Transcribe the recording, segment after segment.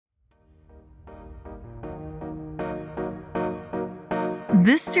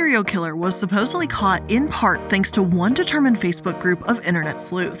This serial killer was supposedly caught in part thanks to one determined Facebook group of internet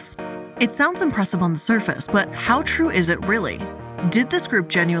sleuths. It sounds impressive on the surface, but how true is it really? Did this group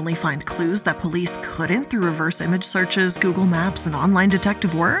genuinely find clues that police couldn't through reverse image searches, Google Maps, and online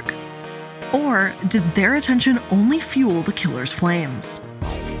detective work? Or did their attention only fuel the killer's flames?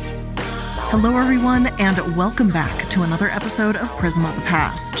 Hello everyone, and welcome back to another episode of Prism of the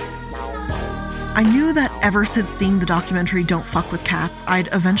Past. I knew that ever since seeing the documentary Don't Fuck with Cats, I'd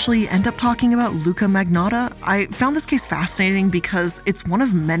eventually end up talking about Luka Magnotta. I found this case fascinating because it's one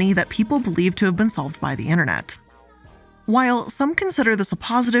of many that people believe to have been solved by the internet. While some consider this a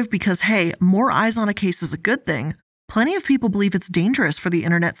positive because, hey, more eyes on a case is a good thing, plenty of people believe it's dangerous for the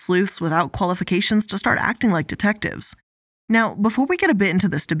internet sleuths without qualifications to start acting like detectives. Now, before we get a bit into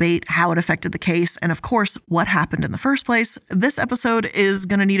this debate, how it affected the case, and of course, what happened in the first place, this episode is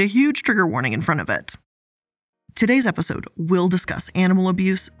going to need a huge trigger warning in front of it. Today's episode will discuss animal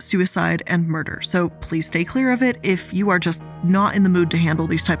abuse, suicide, and murder, so please stay clear of it if you are just not in the mood to handle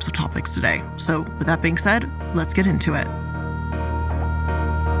these types of topics today. So, with that being said, let's get into it.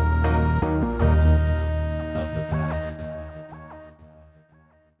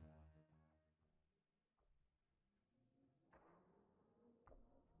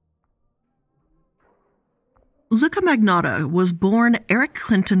 Luka Magnotta was born Eric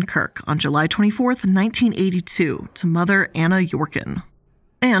Clinton Kirk on July 24, 1982, to mother Anna Yorkin,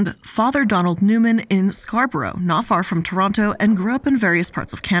 and father Donald Newman in Scarborough, not far from Toronto, and grew up in various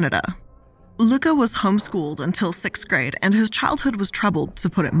parts of Canada. Luka was homeschooled until 6th grade, and his childhood was troubled, to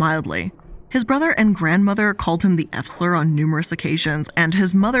put it mildly. His brother and grandmother called him the F-slur on numerous occasions, and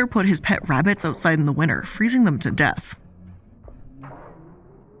his mother put his pet rabbits outside in the winter, freezing them to death.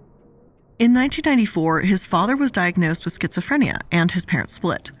 In 1994, his father was diagnosed with schizophrenia, and his parents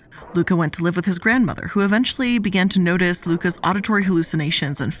split. Luka went to live with his grandmother, who eventually began to notice Luka's auditory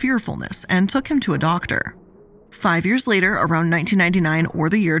hallucinations and fearfulness, and took him to a doctor. 5 years later, around 1999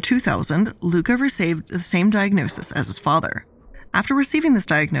 or the year 2000, Luka received the same diagnosis as his father. After receiving this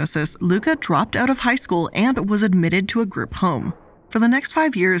diagnosis, Luka dropped out of high school and was admitted to a group home. For the next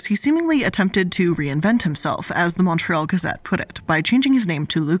 5 years, he seemingly attempted to reinvent himself, as the Montreal Gazette put it, by changing his name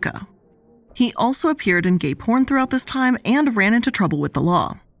to Luka. He also appeared in gay porn throughout this time and ran into trouble with the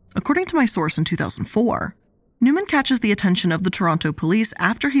law. According to my source in 2004, Newman catches the attention of the Toronto police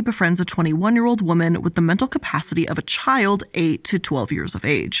after he befriends a 21-year-old woman with the mental capacity of a child 8 to 12 years of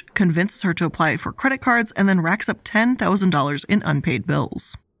age, convinces her to apply for credit cards, and then racks up $10,000 in unpaid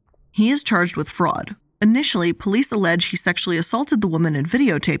bills. He is charged with fraud. Initially, police allege he sexually assaulted the woman and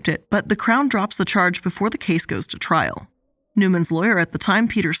videotaped it, but the Crown drops the charge before the case goes to trial. Newman's lawyer at the time,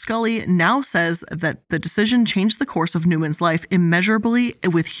 Peter Scully, now says that the decision changed the course of Newman's life immeasurably,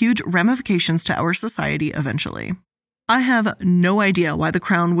 with huge ramifications to our society eventually. I have no idea why the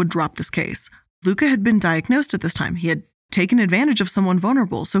Crown would drop this case. Luka had been diagnosed at this time. He had taken advantage of someone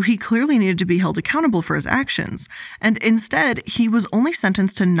vulnerable, so he clearly needed to be held accountable for his actions. And instead, he was only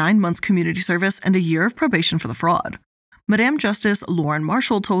sentenced to 9 months community service and a year of probation for the fraud. Madame Justice Lauren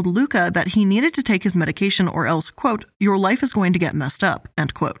Marshall told Luka that he needed to take his medication or else, quote, "your life is going to get messed up,"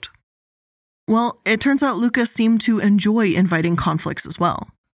 end quote. Well, it turns out Luka seemed to enjoy inviting conflicts as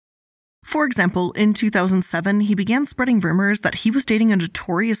well. For example, in 2007, he began spreading rumors that he was dating a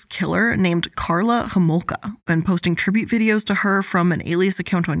notorious killer named Karla Homolka and posting tribute videos to her from an alias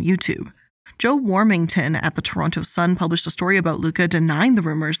account on YouTube. Joe Warmington at the Toronto Sun published a story about Luka denying the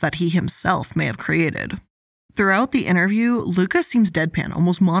rumors that he himself may have created. Throughout the interview, Luka seems deadpan,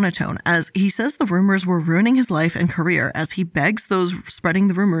 almost monotone, as he says the rumors were ruining his life and career, as he begs those spreading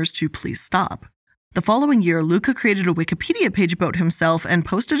the rumors to please stop. The following year, Luka created a Wikipedia page about himself and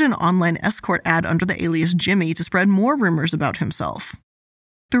posted an online escort ad under the alias Jimmy to spread more rumors about himself.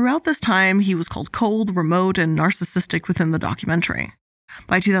 Throughout this time, he was called cold, remote, and narcissistic within the documentary.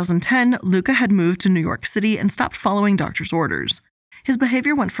 By 2010, Luka had moved to New York City and stopped following doctor's orders. His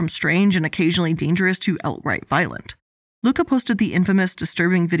behavior went from strange and occasionally dangerous to outright violent. Luka posted the infamous,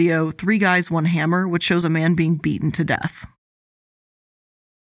 disturbing video 3 Guys, 1 Hammer, which shows a man being beaten to death.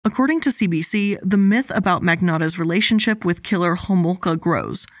 According to CBC, the myth about Magnotta's relationship with killer Homolka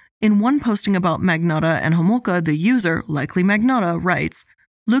grows. In one posting about Magnotta and Homolka, the user, likely Magnotta, writes,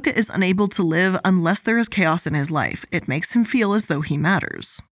 "Luka is unable to live unless there is chaos in his life. It makes him feel as though he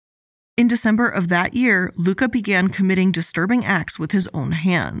matters." In December of that year, Luka began committing disturbing acts with his own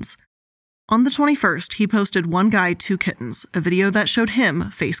hands. On the 21st, he posted 1 guy, 2 kittens, a video that showed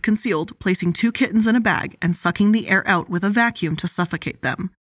him, face concealed, placing 2 kittens in a bag and sucking the air out with a vacuum to suffocate them.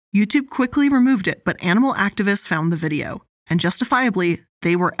 YouTube quickly removed it, but animal activists found the video, and justifiably,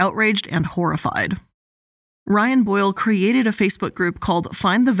 they were outraged and horrified. Ryan Boyle created a Facebook group called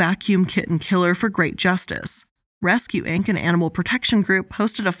Find the Vacuum Kitten Killer for Great Justice. Rescue Inc., an animal protection group,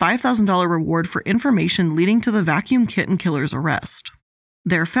 posted a $5,000 reward for information leading to the vacuum kitten killer's arrest.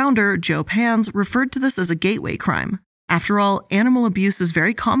 Their founder, Joe Pans, referred to this as a gateway crime. After all, animal abuse is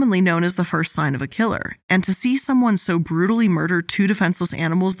very commonly known as the first sign of a killer, and to see someone so brutally murder two defenseless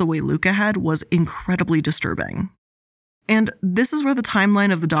animals the way Luka had was incredibly disturbing. And this is where the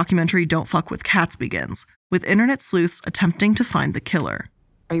timeline of the documentary Don't Fuck With Cats begins, with internet sleuths attempting to find the killer.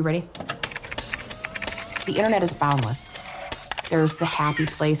 Are you ready? The internet is boundless. There's the happy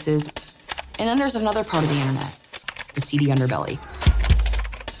places, and then there's another part of the internet, the seedy underbelly.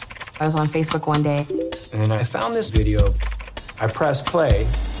 I was on Facebook one day, and I found this video. I pressed play.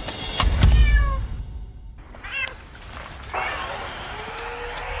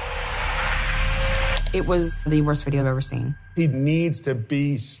 It was the worst video I've ever seen. He needs to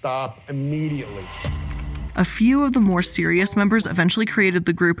be stopped immediately. A few of the more serious members eventually created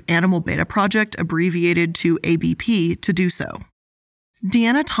the group Animal Beta Project, abbreviated to ABP, to do so.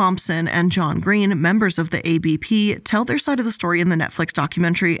 Deanna Thompson and John Green, members of the ABP, tell their side of the story in the Netflix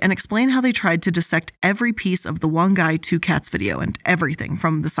documentary and explain how they tried to dissect every piece of the One Guy, Two Cats video, and everything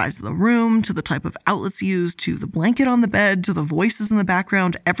from the size of the room to the type of outlets used to the blanket on the bed to the voices in the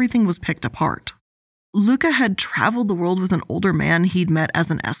background. Everything was picked apart. Luka had traveled the world with an older man he'd met as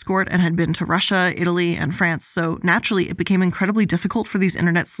an escort and had been to Russia, Italy, and France, so naturally it became incredibly difficult for these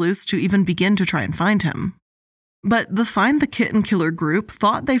internet sleuths to even begin to try and find him. But the Find the Kitten Killer group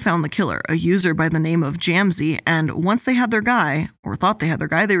thought they found the killer, a user by the name of Jamsey, and once they had their guy, or thought they had their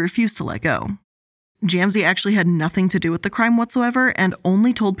guy, they refused to let go. Jamsey actually had nothing to do with the crime whatsoever and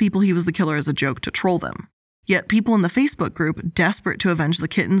only told people he was the killer as a joke to troll them. Yet people in the Facebook group, desperate to avenge the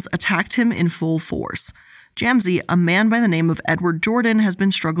kittens, attacked him in full force. Jamsey, a man by the name of Edward Jordan, has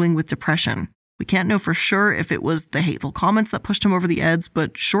been struggling with depression. We can't know for sure if it was the hateful comments that pushed him over the edge,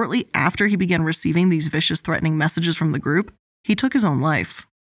 but shortly after he began receiving these vicious, threatening messages from the group, he took his own life.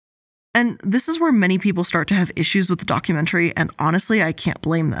 And this is where many people start to have issues with the documentary, and honestly, I can't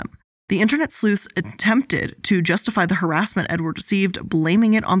blame them. The internet sleuths attempted to justify the harassment Edward received,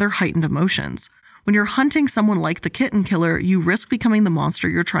 blaming it on their heightened emotions. When you're hunting someone like the kitten killer, you risk becoming the monster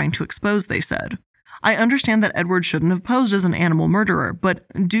you're trying to expose, they said. I understand that Edward shouldn't have posed as an animal murderer, but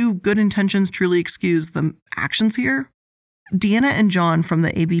do good intentions truly excuse the actions here? Deanna and John from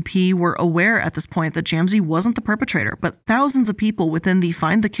the ABP were aware at this point that Jamsey wasn't the perpetrator, but thousands of people within the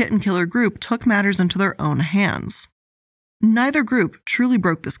Find the Kitten Killer group took matters into their own hands. Neither group truly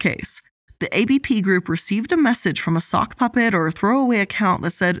broke this case. The ABP group received a message from a sock puppet or throwaway account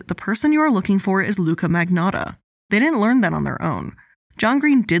that said the person you are looking for is Luka Magnotta. They didn't learn that on their own. John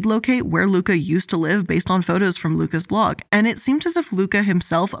Green did locate where Luka used to live based on photos from Luka's blog, and it seemed as if Luka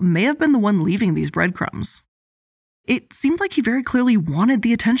himself may have been the one leaving these breadcrumbs. It seemed like he very clearly wanted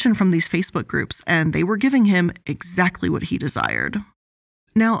the attention from these Facebook groups, and they were giving him exactly what he desired.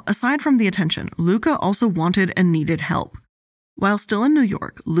 Now, aside from the attention, Luka also wanted and needed help. While still in New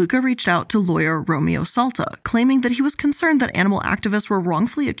York, Luka reached out to lawyer Romeo Salta, claiming that he was concerned that animal activists were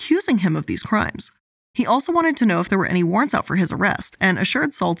wrongfully accusing him of these crimes. He also wanted to know if there were any warrants out for his arrest, and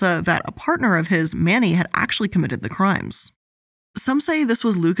assured Salta that a partner of his, Manny, had actually committed the crimes. Some say this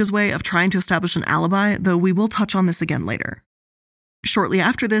was Luka's way of trying to establish an alibi, though we will touch on this again later. Shortly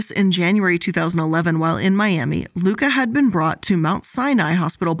after this, in January 2011, while in Miami, Luka had been brought to Mount Sinai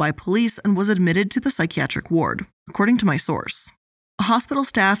Hospital by police and was admitted to the psychiatric ward, according to my source. Hospital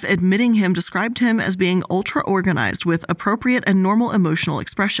staff admitting him described him as being ultra-organized with appropriate and normal emotional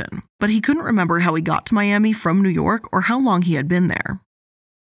expression, but he couldn't remember how he got to Miami from New York or how long he had been there.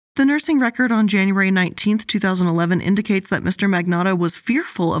 The nursing record on January 19, 2011 indicates that Mr. Magnotta was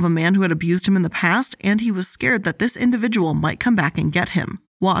fearful of a man who had abused him in the past, and he was scared that this individual might come back and get him,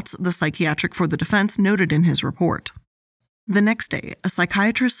 Watts, the psychiatric for the defense, noted in his report. The next day, a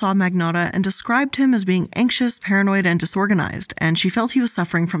psychiatrist saw Magnotta and described him as being anxious, paranoid, and disorganized, and she felt he was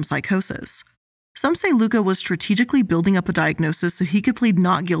suffering from psychosis. Some say Luka was strategically building up a diagnosis so he could plead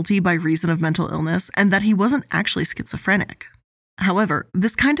not guilty by reason of mental illness and that he wasn't actually schizophrenic. However,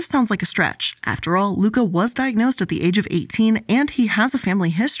 this kind of sounds like a stretch. After all, Luka was diagnosed at the age of 18 and he has a family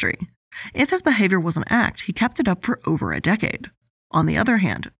history. If his behavior was an act, he kept it up for over a decade. On the other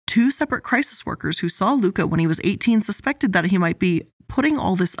hand, two separate crisis workers who saw Luka when he was 18 suspected that he might be putting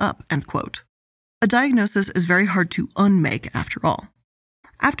all this up, end quote. A diagnosis is very hard to unmake after all.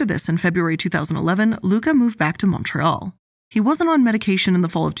 After this, in February 2011, Luka moved back to Montreal. He wasn't on medication in the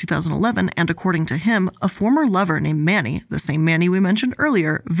fall of 2011, and according to him, a former lover named Manny, the same Manny we mentioned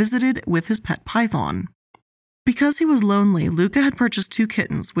earlier, visited with his pet python. Because he was lonely, Luka had purchased two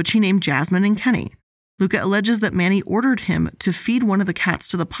kittens, which he named Jasmine and Kenny. Luka alleges that Manny ordered him to feed one of the cats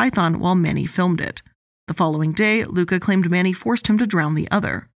to the python while Manny filmed it. The following day, Luka claimed Manny forced him to drown the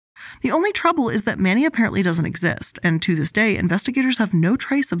other. The only trouble is that Manny apparently doesn't exist, and to this day, investigators have no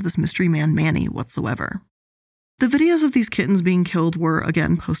trace of this mystery man Manny whatsoever. The videos of these kittens being killed were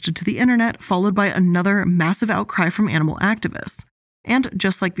again posted to the internet, followed by another massive outcry from animal activists. And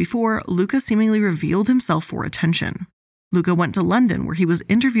just like before, Luka seemingly revealed himself for attention. Luka went to London, where he was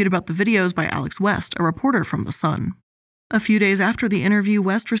interviewed about the videos by Alex West, a reporter from The Sun. A few days after the interview,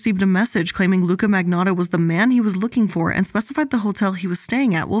 West received a message claiming Luka Magnotta was the man he was looking for and specified the hotel he was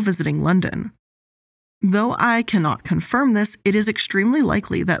staying at while visiting London. Though I cannot confirm this, it is extremely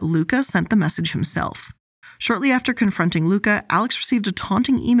likely that Luka sent the message himself. Shortly after confronting Luka, Alex received a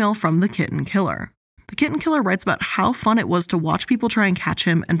taunting email from the kitten killer. The kitten killer writes about how fun it was to watch people try and catch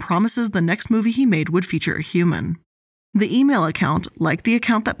him and promises the next movie he made would feature a human. The email account, like the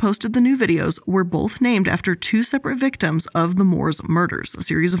account that posted the new videos, were both named after two separate victims of the Moors murders, a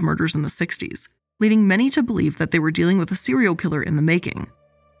series of murders in the 60s, leading many to believe that they were dealing with a serial killer in the making.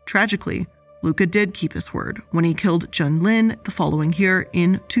 Tragically, Luka did keep his word when he killed Jun Lin the following year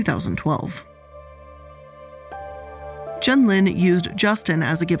in 2012. Jun Lin used Justin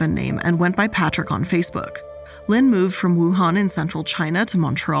as a given name and went by Patrick on Facebook. Lin moved from Wuhan in central China to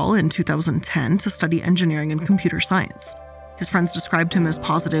Montreal in 2010 to study engineering and computer science. His friends described him as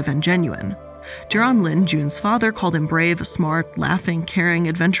positive and genuine. Jiran Lin, Jun's father, called him brave, smart, laughing, caring,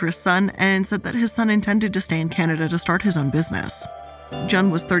 adventurous son, and said that his son intended to stay in Canada to start his own business. Jun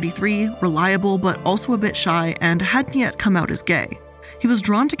was 33, reliable, but also a bit shy, and hadn't yet come out as gay. He was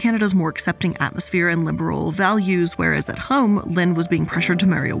drawn to Canada's more accepting atmosphere and liberal values, whereas at home, Lin was being pressured to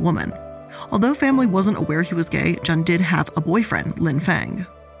marry a woman. Although family wasn't aware he was gay, Jun did have a boyfriend, Lin Fang.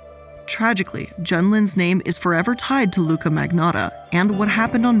 Tragically, Jun Lin's name is forever tied to Luka Magnotta and what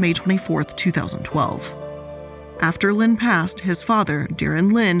happened on May 24, 2012. After Lin passed, his father,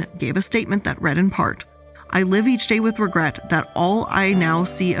 Darren Lin, gave a statement that read in part, "I live each day with regret that all I now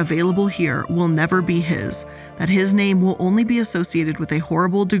see available here will never be his, that his name will only be associated with a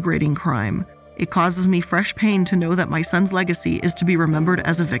horrible, degrading crime. It causes me fresh pain to know that my son's legacy is to be remembered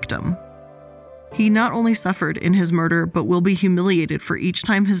as a victim." He not only suffered in his murder, but will be humiliated for each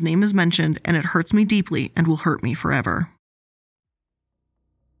time his name is mentioned, and it hurts me deeply and will hurt me forever.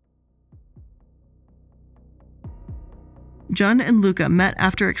 Jun and Luka met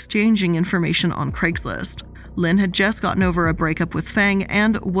after exchanging information on Craigslist. Lin had just gotten over a breakup with Fang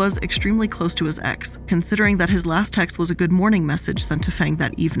and was extremely close to his ex, considering that his last text was a good morning message sent to Fang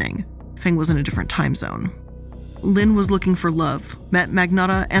that evening. Fang was in a different time zone. Lin was looking for love, met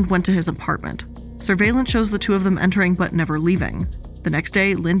Magnotta, and went to his apartment. Surveillance shows the two of them entering but never leaving. The next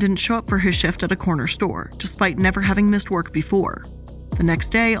day, Lin didn't show up for his shift at a corner store, despite never having missed work before. The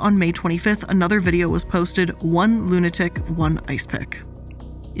next day, on May 25th, another video was posted, "One lunatic, one ice pick."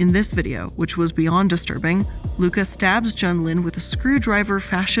 In this video, which was beyond disturbing, Luka stabs Jun Lin with a screwdriver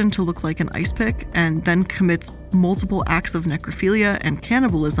fashioned to look like an ice pick and then commits multiple acts of necrophilia and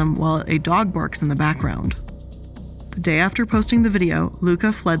cannibalism while a dog barks in the background. The day after posting the video,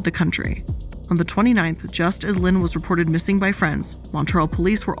 Luka fled the country. On the 29th, just as Lin was reported missing by friends, Montreal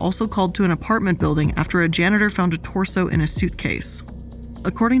police were also called to an apartment building after a janitor found a torso in a suitcase.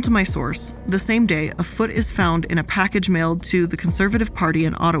 According to my source, the same day, a foot is found in a package mailed to the Conservative Party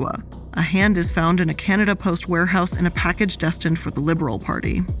in Ottawa. A hand is found in a Canada Post warehouse in a package destined for the Liberal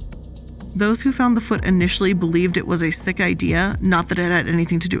Party. Those who found the foot initially believed it was a sick idea, not that it had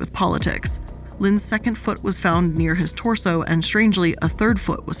anything to do with politics. Lin's second foot was found near his torso, and strangely, a third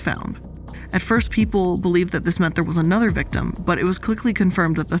foot was found. At first, people believed that this meant there was another victim, but it was quickly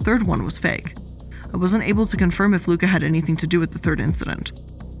confirmed that the third one was fake. I wasn't able to confirm if Luka had anything to do with the third incident.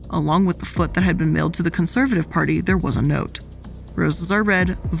 Along with the foot that had been mailed to the Conservative Party, there was a note. "Roses are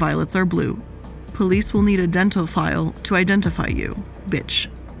red, violets are blue. Police will need a dental file to identify you, bitch."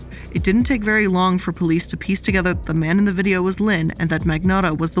 It didn't take very long for police to piece together that the man in the video was Lin and that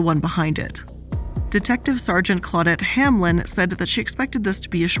Magnotta was the one behind it. Detective Sergeant Claudette Hamlin said that she expected this to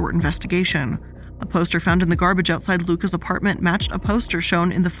be a short investigation. A poster found in the garbage outside Luka's apartment matched a poster shown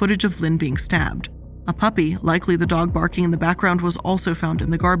in the footage of Lin being stabbed. A puppy, likely the dog barking in the background, was also found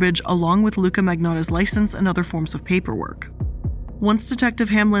in the garbage, along with Luka Magnotta's license and other forms of paperwork. Once Detective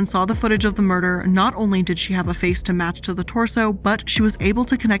Hamlin saw the footage of the murder, not only did she have a face to match to the torso, but she was able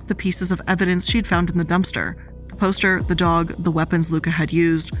to connect the pieces of evidence she'd found in the dumpster. The poster, the dog, the weapons Luka had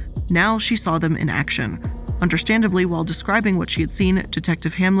used. Now she saw them in action. Understandably, while describing what she had seen,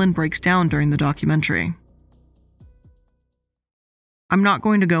 Detective Hamlin breaks down during the documentary. I'm not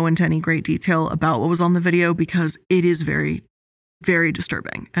going to go into any great detail about what was on the video because it is very, very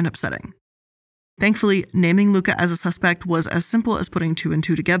disturbing and upsetting. Thankfully, naming Luka as a suspect was as simple as putting 2 and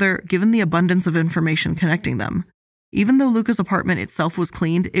 2 together, given the abundance of information connecting them. Even though Luka's apartment itself was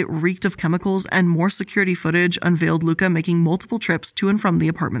cleaned, it reeked of chemicals, and more security footage unveiled Luka making multiple trips to and from the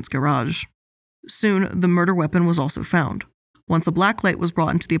apartment's garage. Soon, the murder weapon was also found. Once a black light was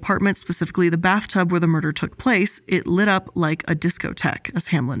brought into the apartment, specifically the bathtub where the murder took place, it lit up like a discotheque, as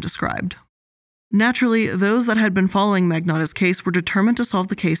Hamlin described. Naturally, those that had been following Magnotta's case were determined to solve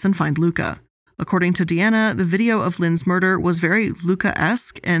the case and find Luka. According to Deanna, the video of Lynn's murder was very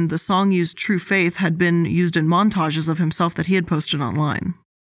Luka-esque, and the song used True Faith had been used in montages of himself that he had posted online.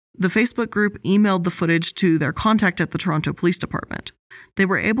 The Facebook group emailed the footage to their contact at the Toronto Police Department. They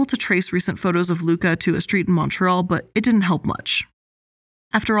were able to trace recent photos of Luka to a street in Montreal, but it didn't help much.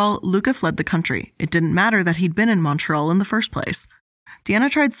 After all, Luka fled the country. It didn't matter that he'd been in Montreal in the first place.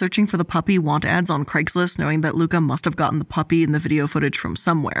 Deanna tried searching for the puppy want ads on Craigslist, knowing that Luka must have gotten the puppy in the video footage from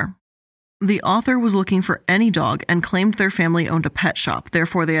somewhere. The author was looking for any dog and claimed their family owned a pet shop,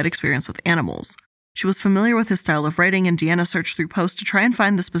 therefore they had experience with animals. She was familiar with his style of writing, and Deanna searched through posts to try and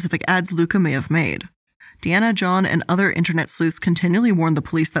find the specific ads Luka may have made. Deanna, John, and other internet sleuths continually warned the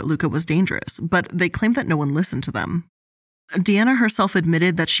police that Luka was dangerous, but they claimed that no one listened to them. Deanna herself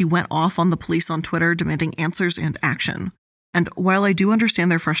admitted that she went off on the police on Twitter demanding answers and action. And while I do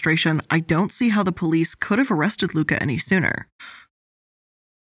understand their frustration, I don't see how the police could have arrested Luka any sooner.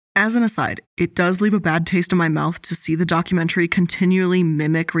 As an aside, it does leave a bad taste in my mouth to see the documentary continually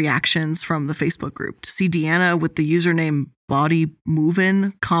mimic reactions from the Facebook group, to see Deanna with the username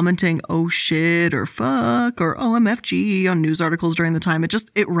BodyMovin commenting "oh shit" or "fuck" or "OMFG" on news articles during the time.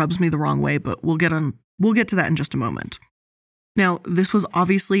 It rubs me the wrong way, but we'll get to that in just a moment. Now, this was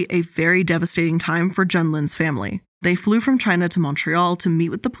obviously a very devastating time for Junlin's family. They flew from China to Montreal to meet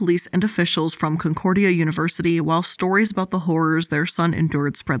with the police and officials from Concordia University while stories about the horrors their son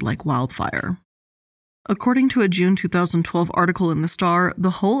endured spread like wildfire. According to a June 2012 article in The Star,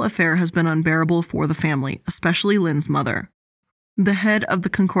 the whole affair has been unbearable for the family, especially Lynn's mother. The head of the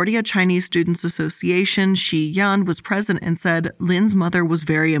Concordia Chinese Students Association, Shi Yan, was present and said Lynn's mother was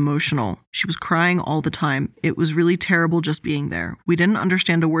very emotional. She was crying all the time. It was really terrible just being there. We didn't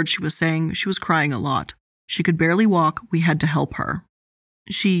understand a word she was saying. She was crying a lot. She could barely walk. We had to help her.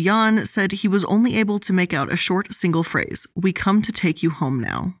 Shi Yan said he was only able to make out a short single phrase, "We come to take you home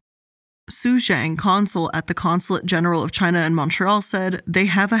now." Su Zhang, consul at the Consulate General of China in Montreal, said, "They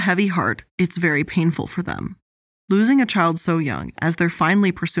have a heavy heart. It's very painful for them. Losing a child so young, as they're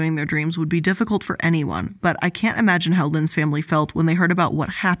finally pursuing their dreams, would be difficult for anyone, but I can't imagine how Lynn's family felt when they heard about what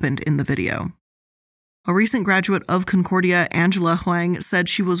happened in the video." A recent graduate of Concordia, Angela Huang, said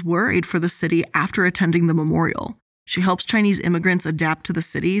she was worried for the city after attending the memorial. She helps Chinese immigrants adapt to the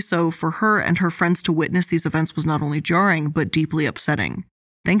city, so for her and her friends to witness these events was not only jarring, but deeply upsetting.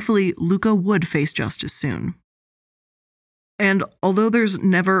 Thankfully, Luka would face justice soon. And although there's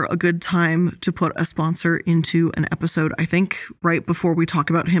never a good time to put a sponsor into an episode, I think right before we talk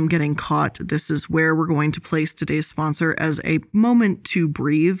about him getting caught, this is where we're going to place today's sponsor as a moment to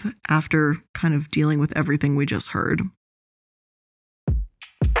breathe after kind of dealing with everything we just heard.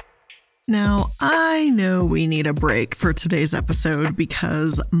 Now, I know we need a break for today's episode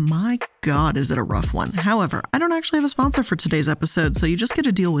because, my God, is it a rough one. However, I don't actually have a sponsor for today's episode, so you just get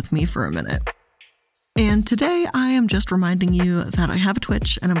to deal with me for a minute. And today I am just reminding you that I have a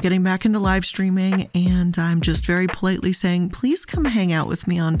Twitch and I'm getting back into live streaming, and I'm just very politely saying, please come hang out with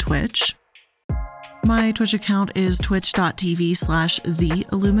me on Twitch. My Twitch account is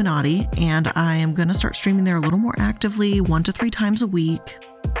twitch.tv/theilluminati, and I am going to start streaming there a little more actively, 1 to 3 times a week.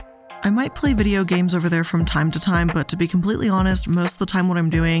 I might play video games over there from time to time, but to be completely honest, most of the time what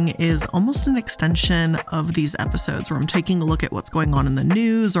I'm doing is almost an extension of these episodes where I'm taking a look at what's going on in the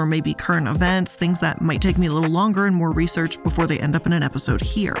news or maybe current events, things that might take me a little longer and more research before they end up in an episode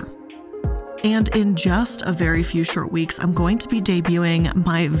here. And in just a very few short weeks, I'm going to be debuting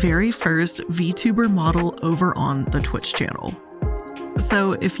my very first VTuber model over on the Twitch channel.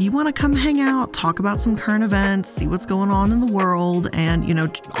 So if you want to come hang out, talk about some current events, see what's going on in the world, and,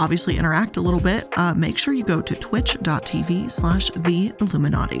 obviously interact a little bit, make sure you go to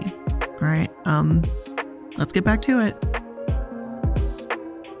twitch.tv/theilluminati. All right, let's get back to it.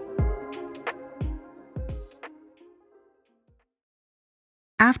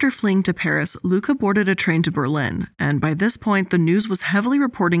 After fleeing to Paris, Luka boarded a train to Berlin, and by this point, the news was heavily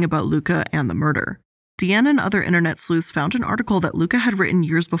reporting about Luka and the murder. Deanna and other internet sleuths found an article that Luka had written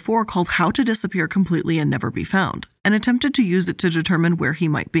years before called "How to Disappear Completely and Never Be Found," and attempted to use it to determine where he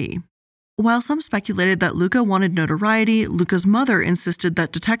might be. While some speculated that Luka wanted notoriety, Luka's mother insisted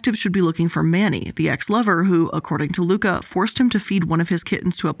that detectives should be looking for Manny, the ex-lover who, according to Luka, forced him to feed one of his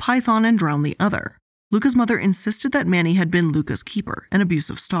kittens to a python and drown the other. Luka's mother insisted that Manny had been Luka's keeper, an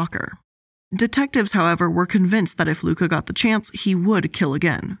abusive stalker. Detectives, however, were convinced that if Luka got the chance, he would kill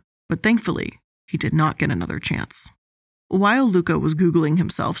again. But thankfully, he did not get another chance. While Luka was Googling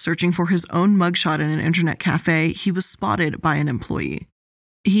himself, searching for his own mugshot in an internet cafe, he was spotted by an employee.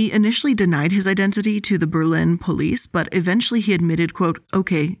 He initially denied his identity to the Berlin police, but eventually he admitted, quote,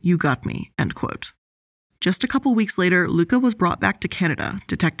 "Okay, you got me," end quote. Just a couple weeks later, Luka was brought back to Canada.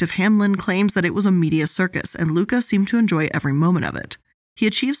 Detective Hamlin claims that it was a media circus, and Luka seemed to enjoy every moment of it. He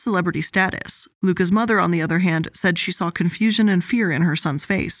achieved celebrity status. Luka's mother, on the other hand, said she saw confusion and fear in her son's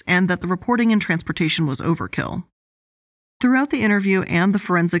face, and that the reporting and transportation was overkill. Throughout the interview and the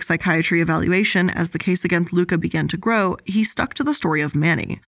forensic psychiatry evaluation, as the case against Luka began to grow, he stuck to the story of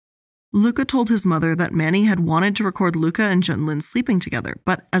Manny. Luka told his mother that Manny had wanted to record Luka and Junlin sleeping together,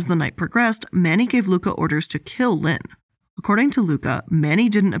 but as the night progressed, Manny gave Luka orders to kill Lin. According to Luka, Manny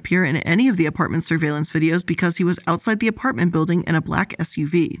didn't appear in any of the apartment surveillance videos because he was outside the apartment building in a black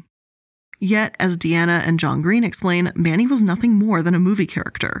SUV. Yet, as Deanna and John Green explain, Manny was nothing more than a movie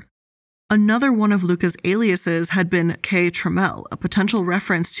character. Another one of Luka's aliases had been Kay Trammell, a potential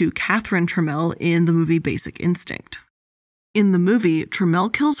reference to Catherine Trammell in the movie Basic Instinct. In the movie,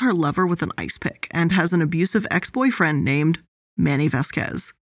 Trammell kills her lover with an ice pick and has an abusive ex-boyfriend named Manny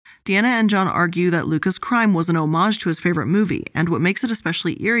Vasquez. Deanna and John argue that Luka's crime was an homage to his favorite movie, and what makes it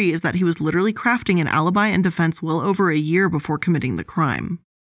especially eerie is that he was literally crafting an alibi and defense well over a year before committing the crime.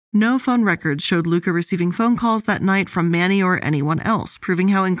 No phone records showed Luka receiving phone calls that night from Manny or anyone else, proving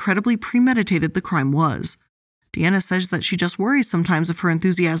how incredibly premeditated the crime was. Deanna says that she just worries sometimes if her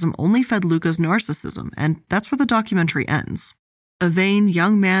enthusiasm only fed Luka's narcissism, and that's where the documentary ends. A vain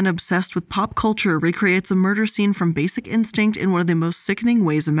young man obsessed with pop culture recreates a murder scene from Basic Instinct in one of the most sickening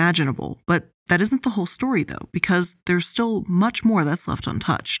ways imaginable, but that isn't the whole story though, because there's still much more that's left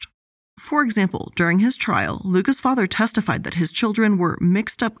untouched. For example, during his trial, Luka's father testified that his children were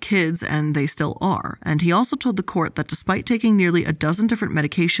mixed-up kids, and they still are, and he also told the court that despite taking nearly a dozen different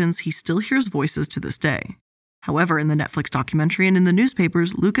medications, he still hears voices to this day. However, in the Netflix documentary and in the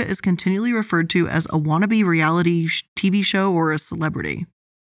newspapers, Luka is continually referred to as a wannabe reality TV show or a celebrity.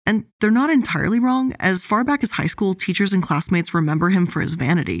 And they're not entirely wrong. As far back as high school, teachers and classmates remember him for his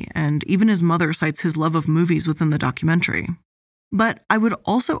vanity, and even his mother cites his love of movies within the documentary. But I would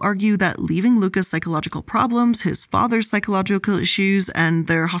also argue that leaving Luka's psychological problems, his father's psychological issues, and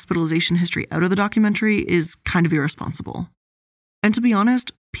their hospitalization history out of the documentary is kind of irresponsible. And to be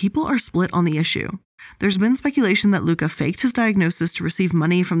honest, people are split on the issue. There's been speculation that Luka faked his diagnosis to receive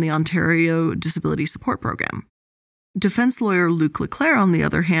money from the Ontario Disability Support Program. Defense lawyer Luc Leclerc, on the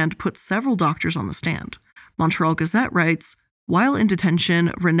other hand, put several doctors on the stand. Montreal Gazette writes, "While in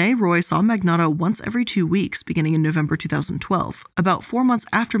detention, Renee Roy saw Magnotta once every 2 weeks beginning in November 2012, about 4 months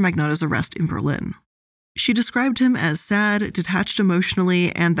after Magnotta's arrest in Berlin. She described him as sad, detached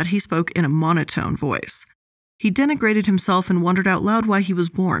emotionally, and that he spoke in a monotone voice. He denigrated himself and wondered out loud why he was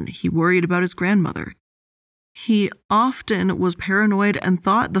born. He worried about his grandmother. He often was paranoid and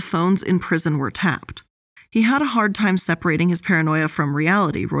thought the phones in prison were tapped. He had a hard time separating his paranoia from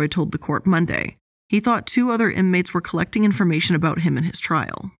reality," Roy told the court Monday. He thought 2 other inmates were collecting information about him in his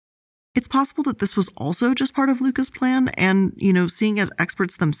trial. It's possible that this was also just part of Luka's plan, and, seeing as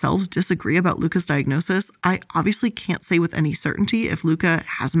experts themselves disagree about Luka's diagnosis, I obviously can't say with any certainty if Luka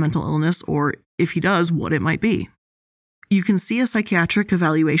has a mental illness or, if he does, what it might be. You can see a psychiatric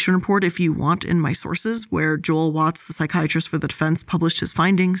evaluation report if you want in my sources, where Joel Watts, the psychiatrist for the defense, published his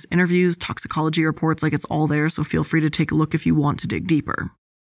findings, interviews, toxicology reports, it's all there, so feel free to take a look if you want to dig deeper.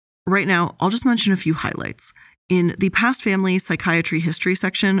 Right now, I'll just mention a few highlights. In the Past Family Psychiatry History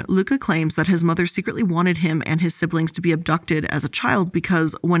section, Luka claims that his mother secretly wanted him and his siblings to be abducted as a child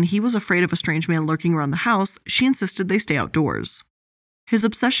because when he was afraid of a strange man lurking around the house, she insisted they stay outdoors. His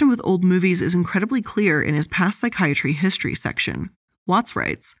obsession with old movies is incredibly clear in his Past Psychiatry History section. Watts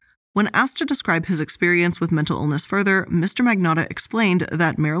writes, "When asked to describe his experience with mental illness further, Mr. Magnotta explained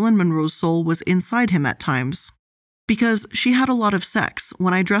that Marilyn Monroe's soul was inside him at times. Because she had a lot of sex.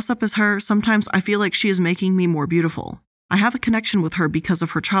 When I dress up as her, sometimes I feel like she is making me more beautiful. I have a connection with her because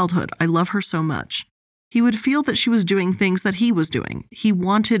of her childhood. I love her so much. He would feel that she was doing things that he was doing. He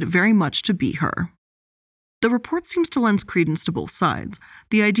wanted very much to be her." The report seems to lend credence to both sides.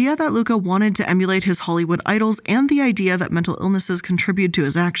 The idea that Luka wanted to emulate his Hollywood idols and the idea that mental illnesses contribute to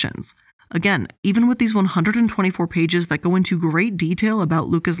his actions. Again, even with these 124 pages that go into great detail about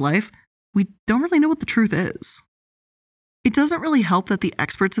Luka's life, we don't really know what the truth is. It doesn't really help that the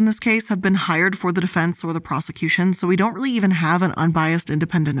experts in this case have been hired for the defense or the prosecution, so we don't really even have an unbiased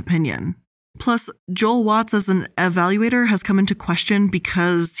independent opinion. Plus, Joel Watts as an evaluator has come into question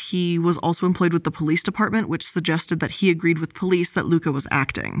because he was also employed with the police department, which suggested that he agreed with police that Luka was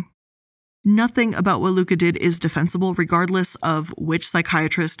acting. Nothing about what Luka did is defensible, regardless of which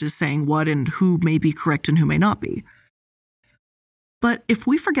psychiatrist is saying what and who may be correct and who may not be. But if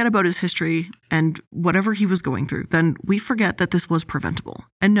we forget about his history and whatever he was going through, then we forget that this was preventable.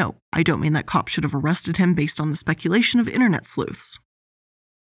 And no, I don't mean that cops should have arrested him based on the speculation of internet sleuths.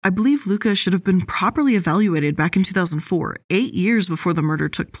 I believe Luka should have been properly evaluated back in 2004, 8 years before the murder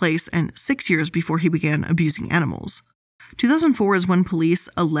took place and 6 years before he began abusing animals. 2004 is when police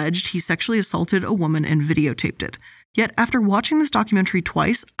alleged he sexually assaulted a woman and videotaped it. Yet after watching this documentary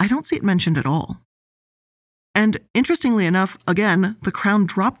twice, I don't see it mentioned at all. And interestingly enough, again, the Crown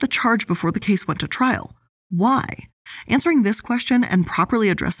dropped the charge before the case went to trial. Why? Answering this question and properly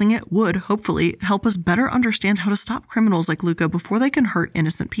addressing it would, hopefully, help us better understand how to stop criminals like Luka before they can hurt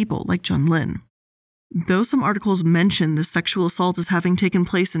innocent people like Junlin. Though some articles mention the sexual assault as having taken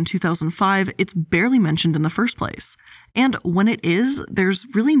place in 2005, it's barely mentioned in the first place. And when it is, there's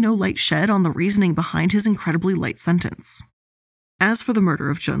really no light shed on the reasoning behind his incredibly light sentence. As for the murder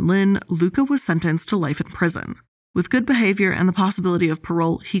of Junlin, Luka was sentenced to life in prison. With good behavior and the possibility of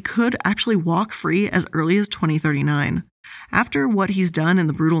parole, he could actually walk free as early as 2039. After what he's done and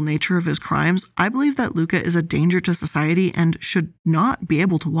the brutal nature of his crimes, I believe that Luka is a danger to society and should not be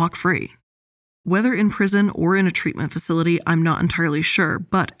able to walk free. Whether in prison or in a treatment facility, I'm not entirely sure,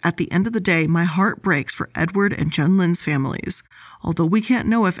 but at the end of the day, my heart breaks for Edward and Junlin's families. Although we can't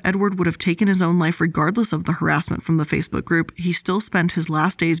know if Edward would have taken his own life regardless of the harassment from the Facebook group, he still spent his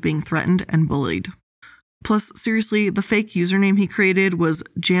last days being threatened and bullied. Plus, seriously, the fake username he created was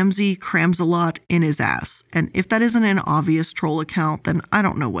Jamsy Crams a Lot in his ass, and if that isn't an obvious troll account, then I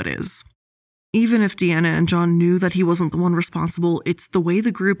don't know what is. Even if Deanna and John knew that he wasn't the one responsible, it's the way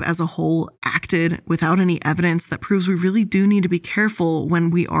the group as a whole acted without any evidence that proves we really do need to be careful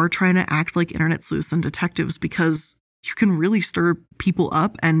when we are trying to act like internet sleuths and detectives, because you can really stir people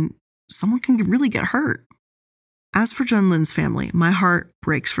up and someone can really get hurt. As for Junlin's family, my heart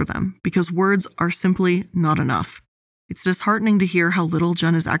breaks for them because words are simply not enough. It's disheartening to hear how little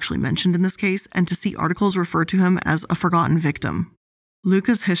Jun is actually mentioned in this case and to see articles refer to him as a forgotten victim.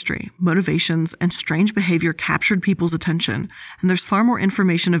 Luka's history, motivations, and strange behavior captured people's attention, and there's far more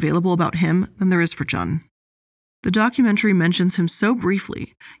information available about him than there is for Jun. The documentary mentions him so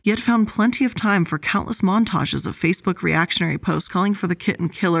briefly, yet found plenty of time for countless montages of Facebook reactionary posts calling for the kitten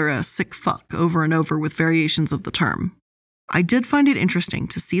killer a sick fuck over and over with variations of the term. I did find it interesting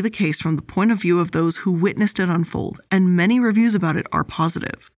to see the case from the point of view of those who witnessed it unfold, and many reviews about it are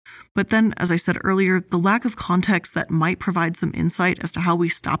positive. But then, as I said earlier, the lack of context that might provide some insight as to how we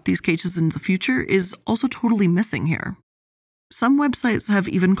stop these cases in the future is also totally missing here. Some websites have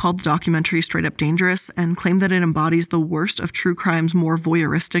even called the documentary straight up dangerous and claim that it embodies the worst of true crime's more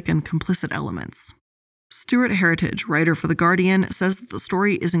voyeuristic and complicit elements. Stuart Heritage, writer for The Guardian, says that the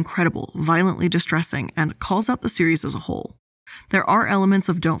story is incredible, violently distressing, and calls out the series as a whole. There are elements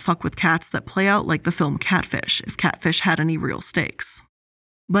of Don't Fuck with Cats that play out like the film Catfish, if Catfish had any real stakes.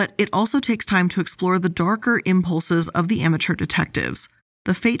 But it also takes time to explore the darker impulses of the amateur detectives.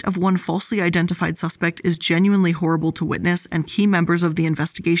 The fate of one falsely identified suspect is genuinely horrible to witness, and key members of the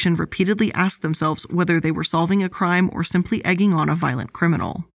investigation repeatedly ask themselves whether they were solving a crime or simply egging on a violent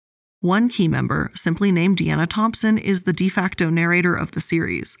criminal. One key member, simply named Deanna Thompson, is the de facto narrator of the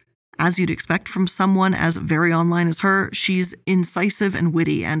series. As you'd expect from someone as very online as her, she's incisive and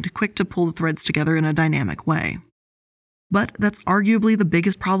witty and quick to pull the threads together in a dynamic way. But that's arguably the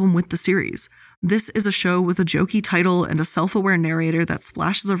biggest problem with the series. This is a show with a jokey title and a self-aware narrator that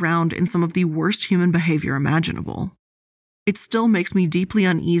splashes around in some of the worst human behavior imaginable. It still makes me deeply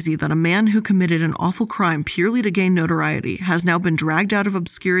uneasy that a man who committed an awful crime purely to gain notoriety has now been dragged out of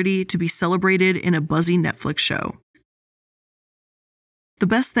obscurity to be celebrated in a buzzy Netflix show. The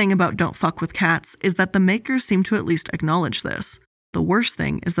best thing about Don't Fuck with Cats is that the makers seem to at least acknowledge this. The worst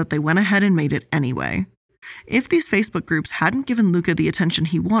thing is that they went ahead and made it anyway. If these Facebook groups hadn't given Luka the attention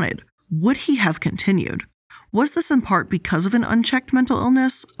he wanted, would he have continued? Was this in part because of an unchecked mental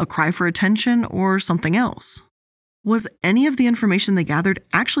illness, a cry for attention, or something else? Was any of the information they gathered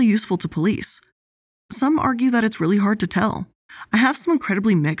actually useful to police? Some argue that it's really hard to tell. I have some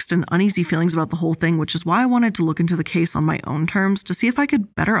incredibly mixed and uneasy feelings about the whole thing, which is why I wanted to look into the case on my own terms to see if I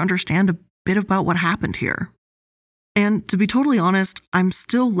could better understand a bit about what happened here. And to be totally honest, I'm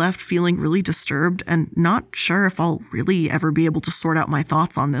still left feeling really disturbed and not sure if I'll really ever be able to sort out my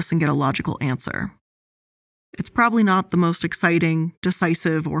thoughts on this and get a logical answer. It's probably not the most exciting,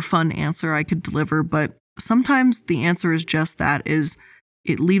 decisive, or fun answer I could deliver, but sometimes the answer is just that,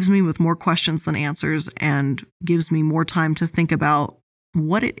 it leaves me with more questions than answers and gives me more time to think about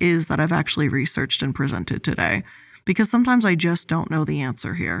what it is that I've actually researched and presented today, because sometimes I just don't know the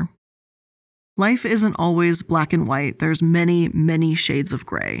answer here. Life isn't always black and white. There's many, many shades of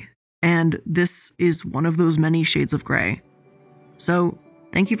gray, and this is one of those many shades of gray. So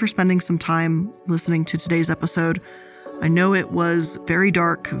thank you for spending some time listening to today's episode. I know it was very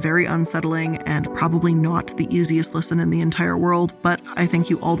dark, very unsettling, and probably not the easiest listen in the entire world, but I thank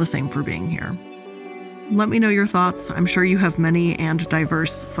you all the same for being here. Let me know your thoughts. I'm sure you have many and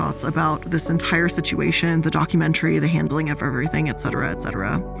diverse thoughts about this entire situation, the documentary, the handling of everything, etc.,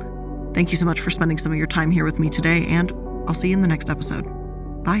 etc. Thank you so much for spending some of your time here with me today, and I'll see you in the next episode.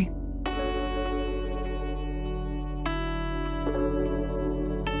 Bye.